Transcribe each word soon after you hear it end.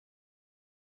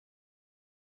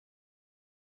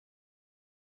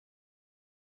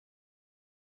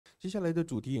接下来的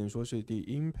主题演说是 The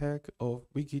Impact of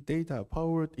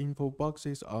Wikidata-powered info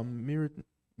boxes on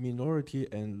minority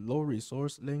and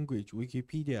low-resource language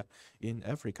Wikipedia in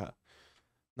Africa。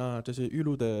那这是预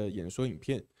录的演说影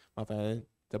片，麻烦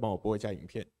再帮我播一下影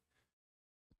片。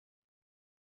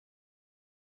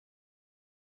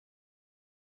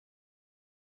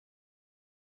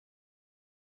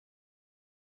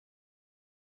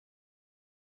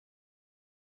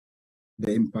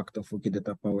The impact of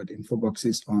Wikidata-powered info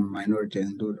boxes on minority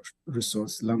and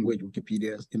low-resource language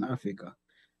Wikipedias in Africa.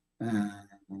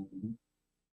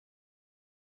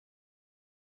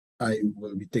 I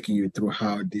will be taking you through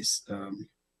how this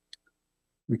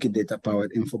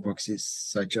Wikidata-powered info boxes,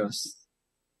 such as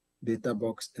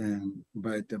DataBox and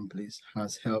biotemplates,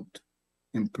 has helped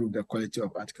improve the quality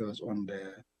of articles on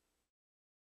the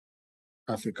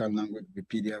African language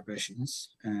Wikipedia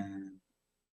versions. And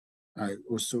I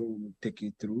also will take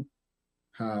you through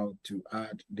how to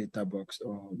add DataBox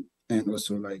and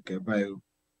also like a bio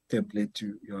template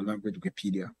to your language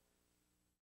Wikipedia.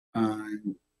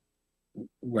 And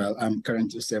well, I'm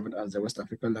currently serving as the West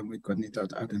African Language Coordinator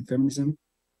at Art and Feminism,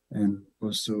 and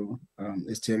also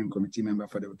a steering committee member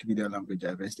for the Wikimedia Language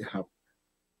Diversity Hub.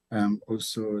 I'm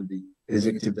also the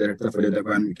Executive Director for the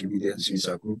Taiwan Wikimedia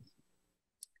User Group.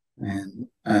 And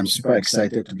I'm super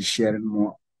excited to be sharing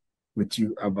more with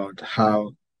you about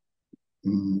how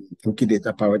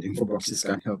Wikidata-powered info boxes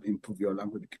can help improve your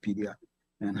language Wikipedia,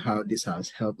 and how this has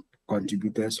helped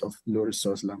contributors of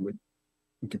low-resource language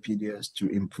Wikipedias to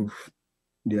improve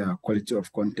their quality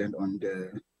of content on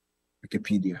the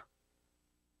Wikipedia.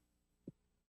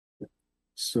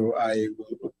 So I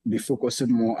will be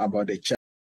focusing more about the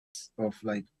challenges of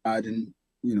like adding,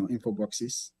 info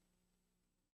boxes,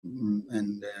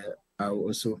 and I will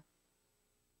also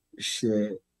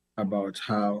share about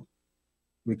how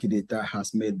Wikidata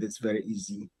has made this very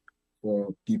easy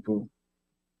for people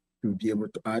to be able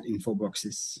to add info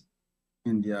boxes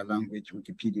in their language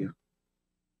Wikipedia.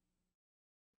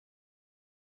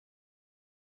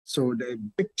 So the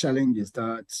big challenge is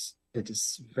that it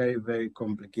is very, very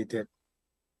complicated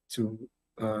to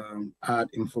add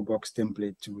info box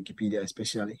template to Wikipedia,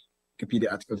 especially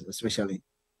Wikipedia articles, especially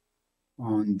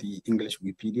on the English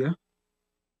Wikipedia.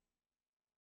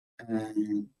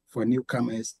 And for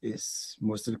newcomers, it's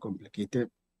mostly complicated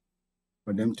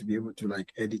for them to be able to like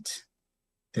edit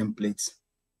templates,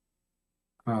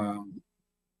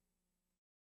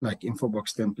 like info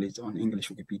box templates on English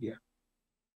Wikipedia.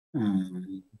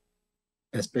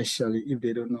 Especially if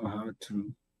they don't know how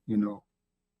to,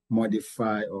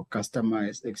 modify or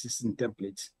customize existing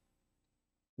templates.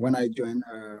 When I joined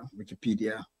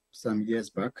Wikipedia some years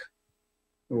back,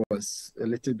 it was a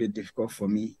little bit difficult for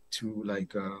me to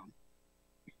like,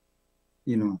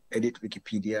 edit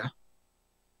Wikipedia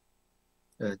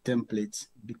templates,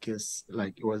 because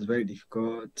like it was very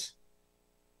difficult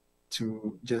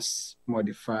to just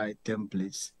modify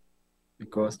templates,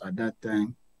 because at that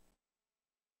time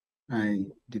I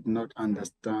did not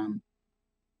understand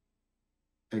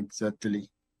exactly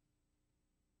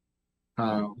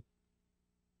how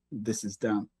this is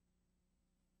done.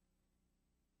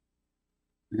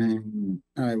 And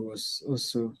I was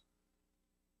also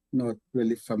not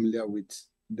really familiar with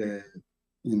the,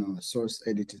 source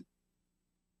editing.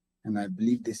 And I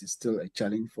believe this is still a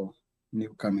challenge for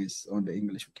newcomers on the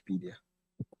English Wikipedia.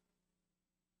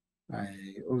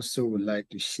 I also would like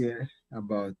to share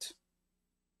about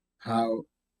how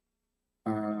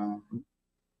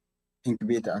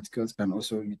incubator articles can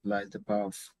also utilize the power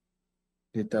of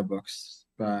DataBox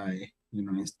by,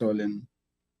 installing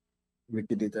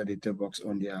Wikidata DataBox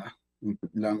on their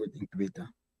language incubator,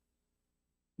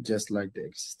 just like the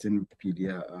existing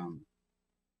Wikipedia,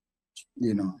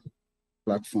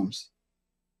 platforms.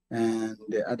 And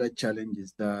the other challenge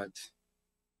is that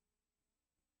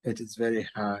it is very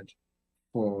hard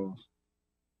for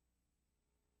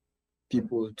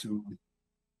people to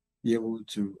be able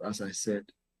to, as I said,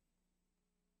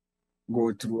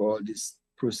 go through all this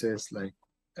process like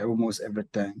almost every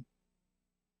time,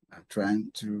 trying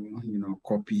to,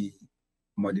 copy,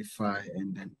 modify,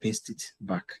 and then paste it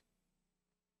back.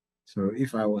 So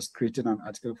if I was creating an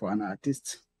article for an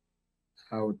artist,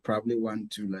 I would probably want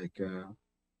to like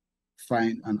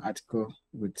find an article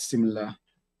with similar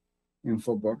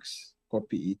info box,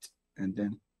 copy it, and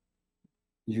then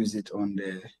use it on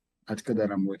the article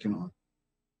that I'm working on.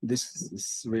 This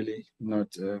is really not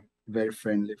very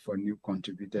friendly for new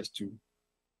contributors to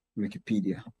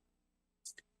Wikipedia.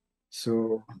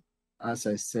 So as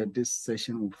I said, this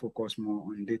session will focus more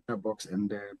on DataBox and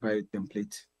the bio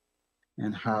template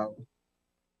and how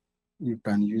you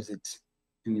can use it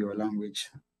in your language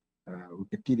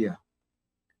Wikipedia.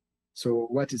 So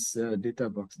what is data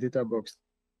box? Data box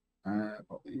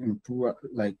in poor,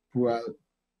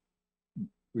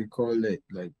 we call it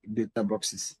like data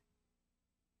boxes.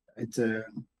 It's a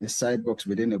side box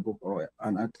within a book or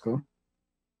an article,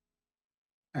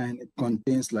 and it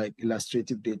contains like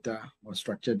illustrative data or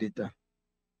structured data.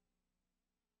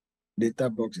 Data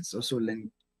box is also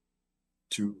linked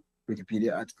to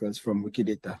Wikipedia articles from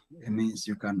Wikidata. It means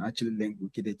you can actually link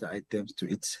Wikidata items to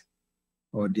it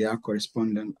or their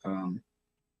corresponding,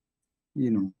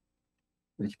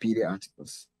 Wikipedia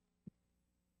articles.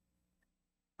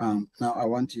 Now I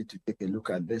want you to take a look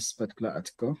at this particular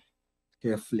article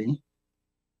carefully,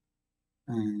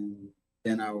 and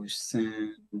then I will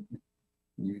send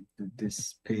you to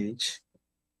this page.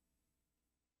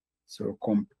 So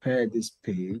compare this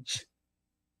page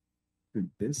to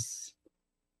this,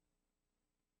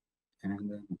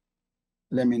 and then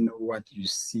let me know what you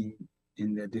see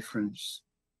in the difference.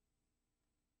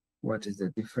 What is the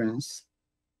difference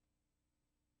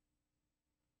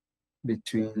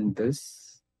between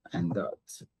this and that?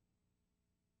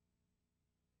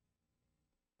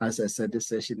 As I said, this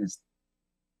session is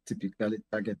typically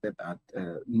targeted at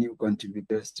new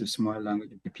contributors to small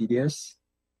language Wikipedias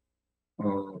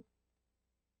or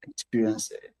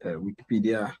experienced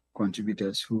Wikipedia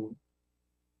contributors who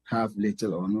have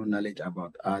little or no knowledge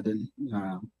about adding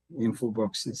info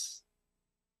boxes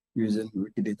using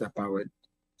Wikidata-powered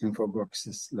info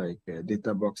boxes like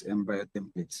data box and bio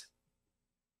templates.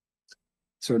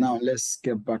 So now let's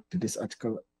get back to this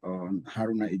article on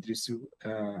Haruna Idrisu,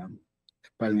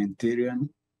 parliamentarian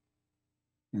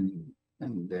in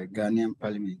the Ghanaian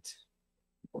parliament.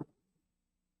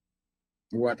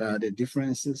 What are the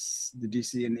differences? Did you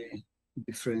see any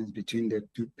difference between the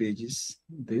two pages,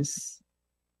 this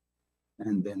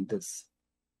and then this?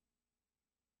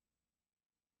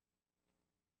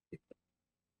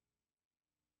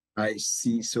 I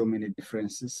see so many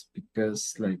differences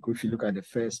because, like, if you look at the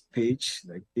first page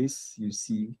like this, you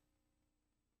see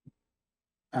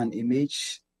an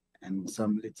image and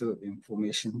some little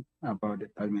information about the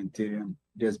parliamentarian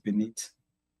just beneath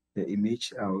the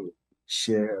image. I'll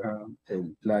share a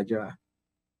larger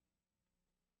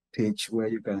page where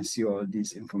you can see all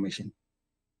this information,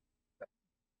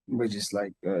 which is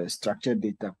like structured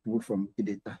data pulled from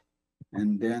Wikidata.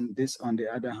 And then this, on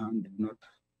the other hand, did not.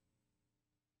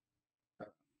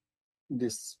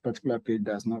 This particular page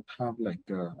does not have like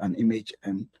an image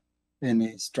and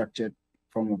any structured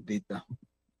form of data.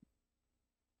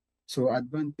 So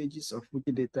advantages of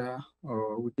Wikidata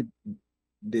or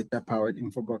Wikidata-powered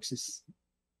info boxes,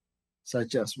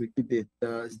 such as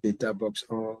Wikidata's data box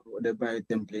or whatever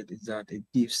template, is that it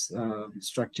gives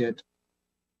structured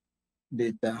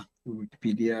data to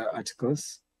Wikipedia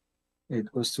articles. It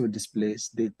also displays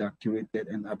data curated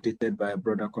and updated by a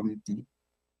broader community.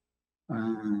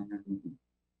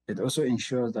 It also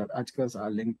ensures that articles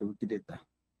are linked to Wikidata.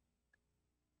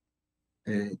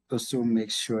 It also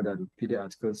makes sure that Wikipedia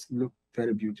articles look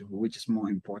very beautiful, which is more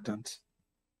important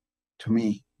to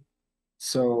me.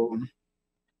 So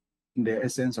the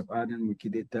essence of adding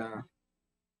Wikidata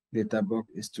data box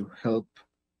is to help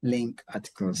link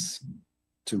articles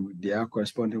to their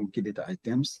corresponding Wikidata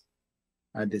items,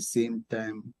 at the same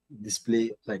time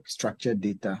display like structured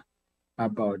data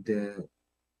about the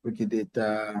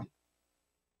Wikidata,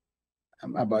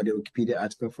 about the Wikipedia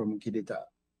article from Wikidata,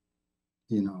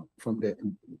 from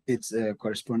its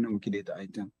corresponding Wikidata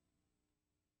item.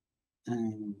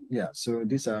 And yeah, so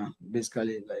these are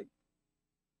basically like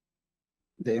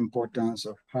the importance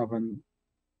of having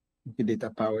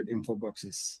Wikidata-powered info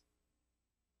boxes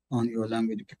on your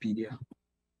language Wikipedia.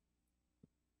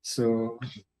 So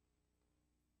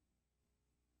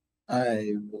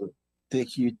I will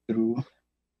take you through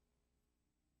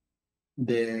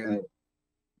the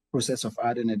process of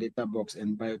adding a data box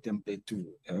and bio template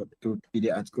to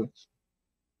Wikipedia articles.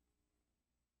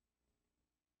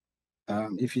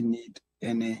 If you need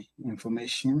any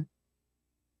information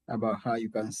about how you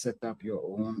can set up your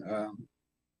own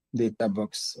data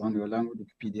box on your language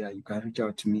Wikipedia, you can reach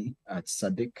out to me at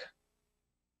Sadik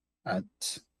at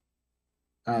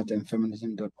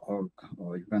artandfeminism.org,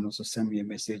 or you can also send me a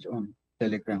message on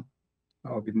Telegram.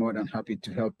 I'll be more than happy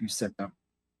to help you set up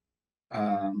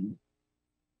a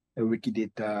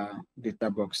Wikidata data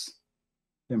box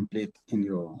template in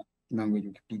your language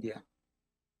Wikipedia.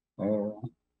 Or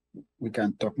we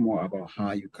can talk more about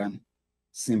how you can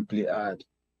simply add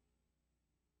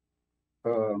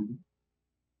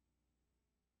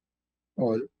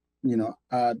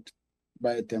add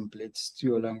bio templates to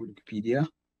your language Wikipedia.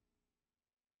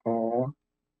 Or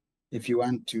if you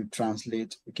want to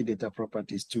translate Wikidata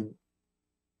properties to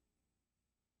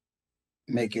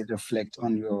make it reflect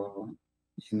on your,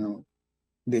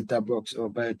 data box or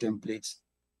bio templates,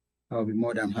 I'll be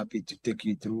more than happy to take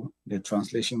you through the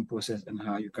translation process and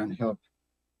how you can help,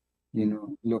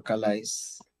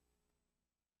 localize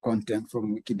content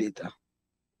from Wikidata.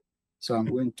 So I'm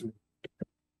going to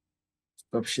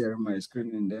stop sharing my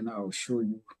screen and then I'll show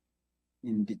you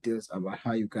in details about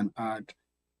how you can add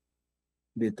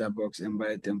data box and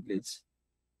bio templates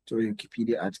to a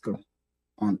Wikipedia article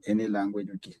on any language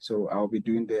wiki. So I'll be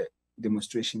doing the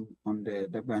demonstration on the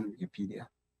Taiwan Wikipedia.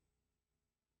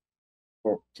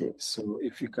 Okay, so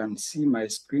if you can see my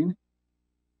screen,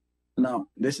 now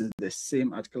this is the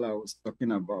same article I was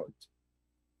talking about,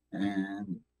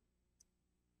 and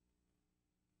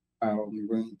I'm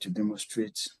going to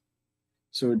demonstrate.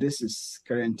 So this is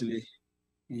currently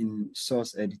in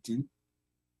source editing.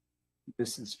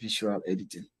 This is visual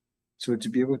editing. So to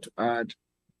be able to add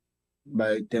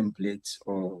bio templates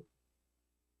or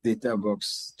data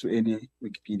box to any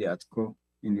Wikipedia article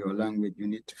in your language, you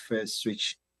need to first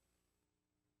switch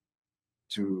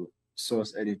to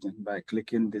source editing by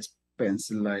clicking this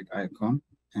pencil-like icon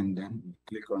and then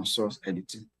click on source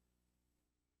editing.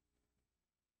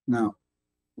 Now,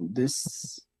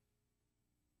 this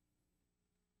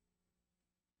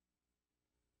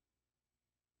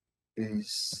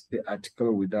is the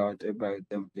article without a bio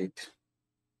template.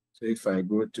 So if I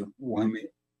go to Wame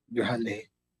Johale,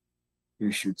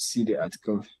 you should see the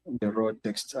article, the raw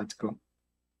text article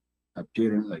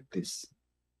appearing like this.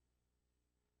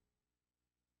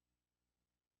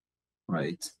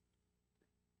 Right.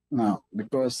 Now,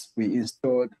 because we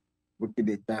installed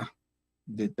Wikidata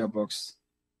data box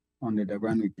on the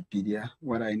Taiwan Wikipedia,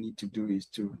 what I need to do is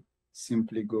to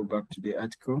simply go back to the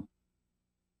article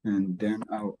and then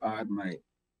I'll add my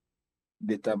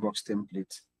data box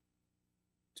template.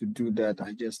 To do that,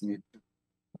 I just need to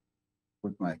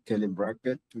put my curly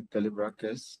bracket, two curly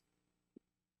brackets,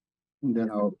 and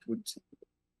then I'll put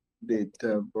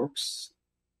data box,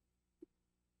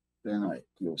 then I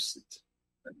close it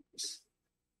like this.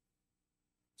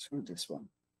 So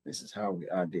this is how we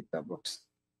add data box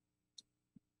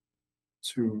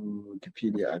to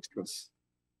Wikipedia articles.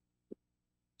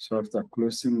 So after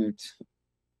closing it,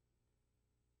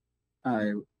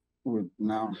 I would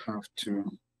now have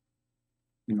to,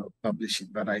 publish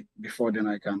it. But before then,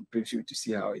 I can preview to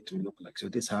see how it will look like. So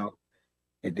this is how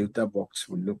a data box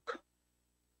will look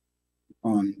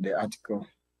on the article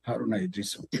Haruna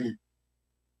Idrisu.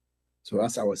 So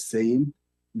as I was saying,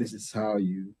 this is how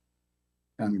you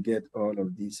can get all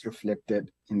of these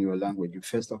reflected in your language. You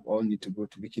first of all need to go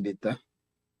to Wikidata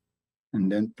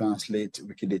and then translate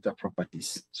Wikidata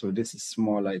properties. So this is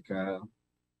more like a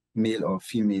male or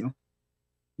female,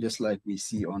 just like we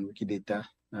see on Wikidata,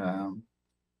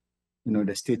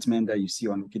 the statement that you see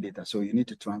on Wikidata. So you need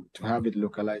to have it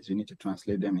localized, you need to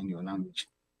translate them in your language.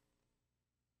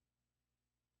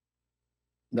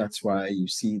 That's why you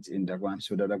see it in Taiwan.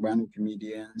 So the Taiwan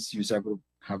Wikimedians user group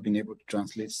have been able to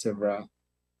translate several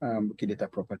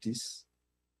Wikidata properties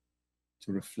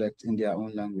to reflect in their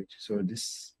own language. So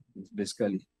this is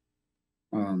basically,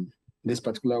 this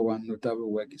particular one,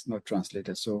 notable work is not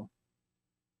translated. So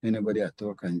anybody at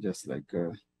all can just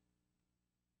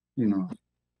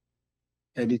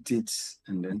edit it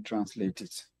and then translate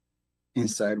it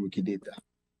inside Wikidata.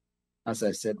 As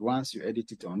I said, once you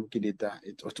edit it on Wikidata,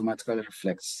 it automatically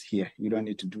reflects here. You don't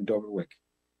need to do double work.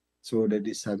 So the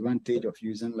disadvantage of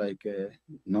using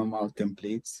normal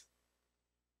templates,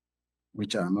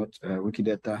 which are not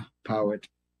Wikidata powered,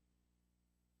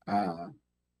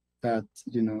 that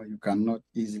you cannot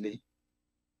easily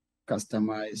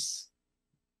customize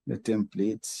the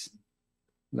templates.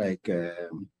 Like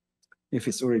if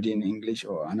it's already in English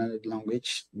or another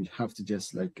language, you have to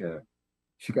just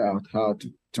figure out how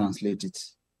to translate it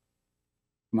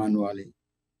manually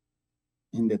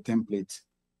in the template.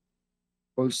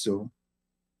 Also,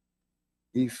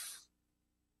 if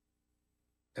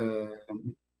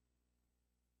it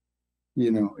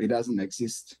doesn't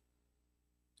exist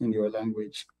in your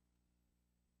language,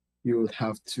 you will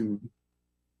have to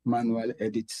manually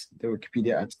edit the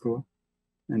Wikipedia article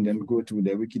and then go to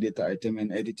the Wikidata item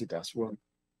and edit it as well,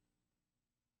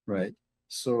 right?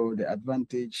 So the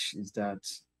advantage is that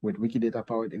with Wikidata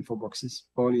powered info boxes,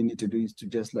 all you need to do is to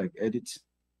just edit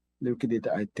the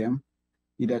Wikidata item,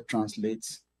 either translate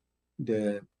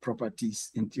the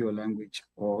properties into your language,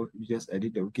 or you just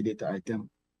edit the Wikidata item,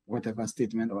 whatever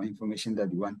statement or information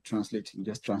that you want to translate, you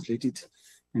just translate it.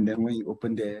 And then when you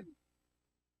open the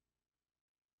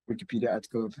Wikipedia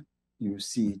article, you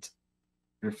see it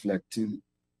reflecting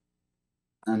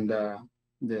under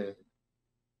the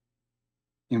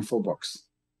info box.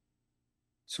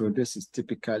 So this is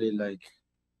typically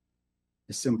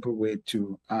a simple way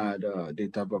to add a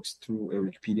data box to a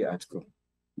Wikipedia article.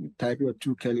 You type your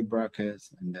 2 curly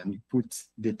brackets and then you put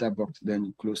data box, then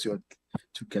you close your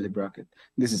 2 curly brackets.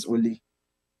 This is only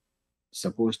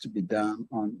supposed to be done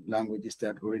on languages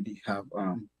that already have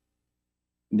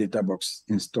data box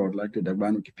installed, like the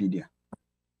Taiwan Wikipedia.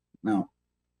 Now,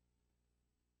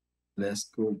 let's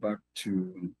go back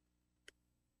to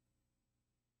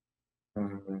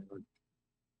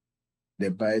the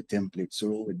bio template.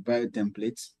 So with bio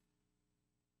templates,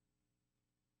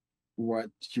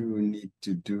 what you need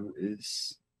to do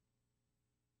is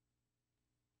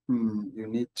you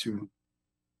need to,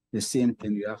 the same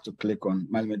thing, you have to click on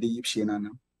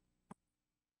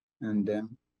and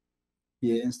then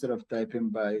here, instead of typing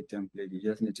bio template, you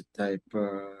just need to type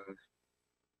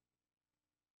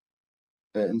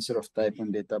instead of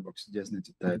typing data box, you just need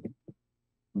to type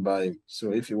bio.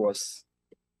 So if it was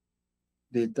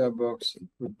data box, you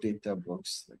put data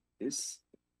box like this.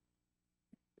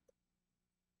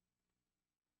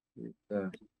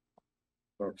 Data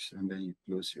box, and then you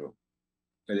close your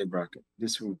curly bracket.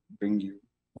 This will bring you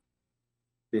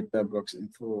data box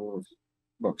info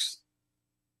box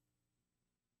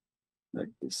like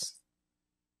this.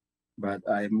 But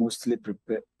I mostly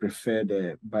prefer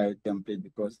the bio template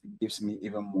because it gives me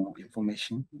even more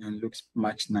information and looks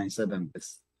much nicer than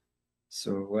this.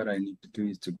 So what I need to do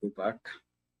is to go back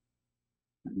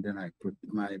and then I put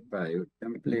my bio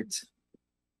template,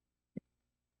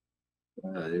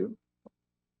 bio,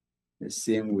 the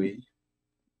same way.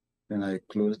 Then I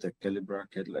close the curly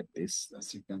bracket like this,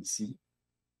 as you can see.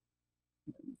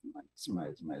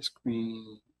 Maximize my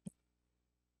screen.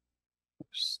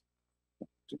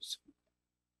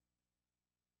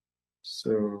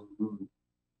 So,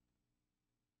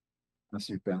 as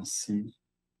you can see,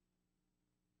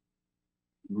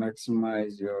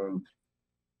 maximize your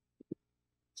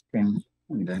screen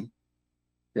and then,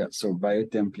 yeah, so bio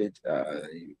template,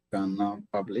 you can now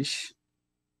publish.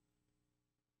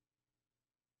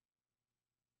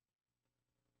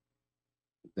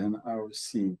 Then I will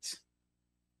see it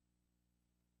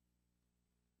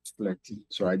selecting.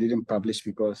 So I didn't publish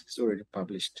because it's already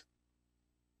published.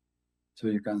 So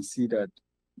you can see that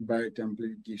bio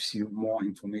template gives you more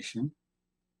information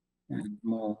and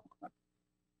more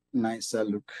nicer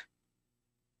look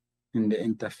in the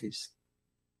interface.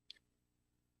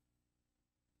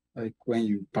 Like when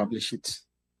you publish it,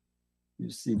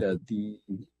 you see that the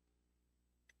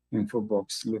info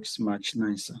box looks much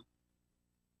nicer.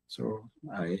 So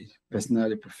I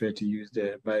personally prefer to use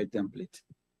the bio template.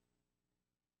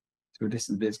 So this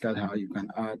is basically how you can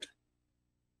add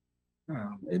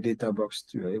a data box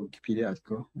to a Wikipedia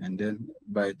article and then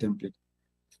bio template.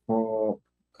 For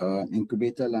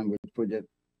incubator language project,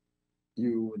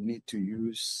 you would need to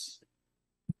use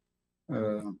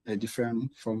a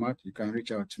different format. You can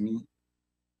reach out to me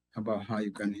about how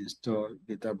you can install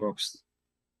data box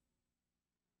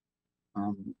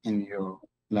in your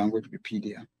language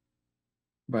Wikipedia.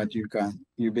 But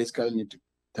you basically need to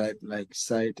type like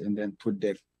site and then put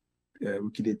the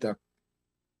Wikidata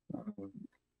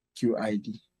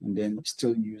QID and then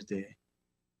still use the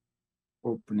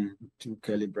opening to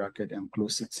curly bracket and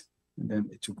close it. And then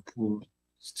it will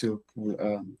still pull,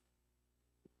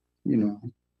 you know,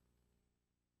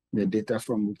 the data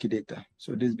from Wikidata.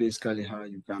 So this is basically how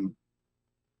you can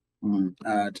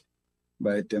add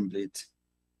bio template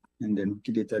and then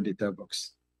Wikidata data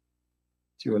box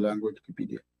to your language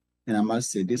Wikipedia. And I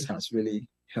must say this has really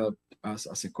helped us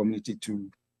as a community to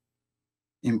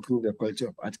improve the quality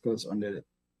of articles on the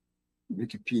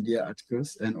Wikipedia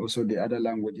articles and also the other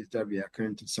languages that we are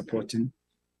currently supporting.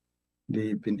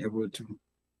 They've been able to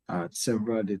add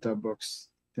several data box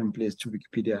templates to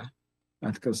Wikipedia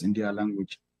articles in their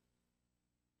language.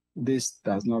 This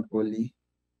does not only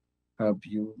help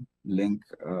you link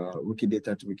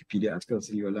Wikidata to Wikipedia articles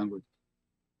in your language.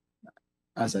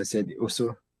 As I said, it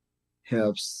also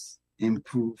helps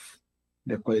improve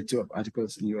the quality of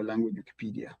articles in your language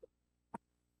Wikipedia.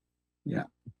 Yeah,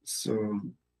 so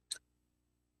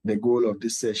the goal of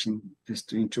this session is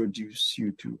to introduce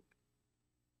you to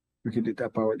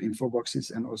Wikidata-powered info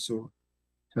boxes and also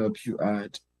help you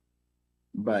add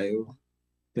bio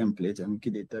template and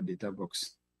Wikidata data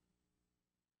box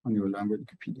on your language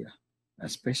Wikipedia,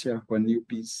 especially for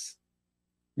newbies.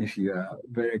 If you are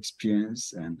very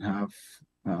experienced and have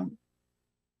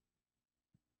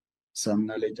some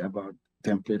knowledge about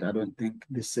template, I don't think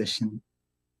this session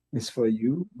is for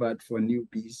you, but for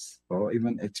newbies or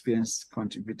even experienced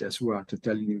contributors who are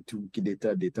totally new to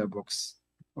Wikidata data box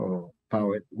or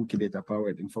Wikidata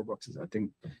powered info boxes, I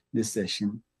think this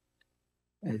session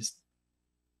is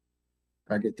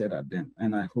targeted at them.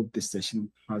 And I hope this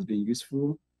session has been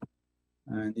useful.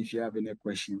 And if you have any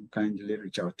question, kindly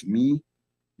reach out to me,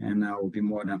 and I will be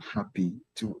more than happy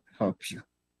to help you.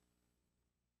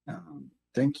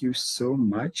 Thank you so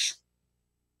much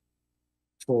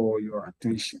for your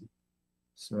attention.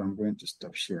 So I'm going to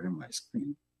stop sharing my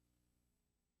screen.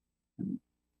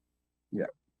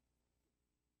 Yeah.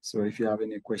 So if you have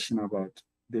any question about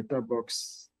data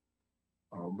box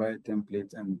or bio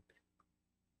template, and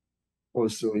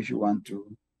also if you want to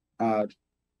add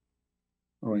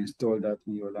or install that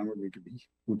in your language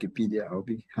Wikipedia, I'll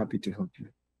be happy to help you.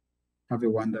 Have a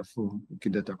wonderful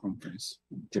Wikidata conference.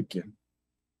 Take care.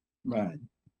 Bye.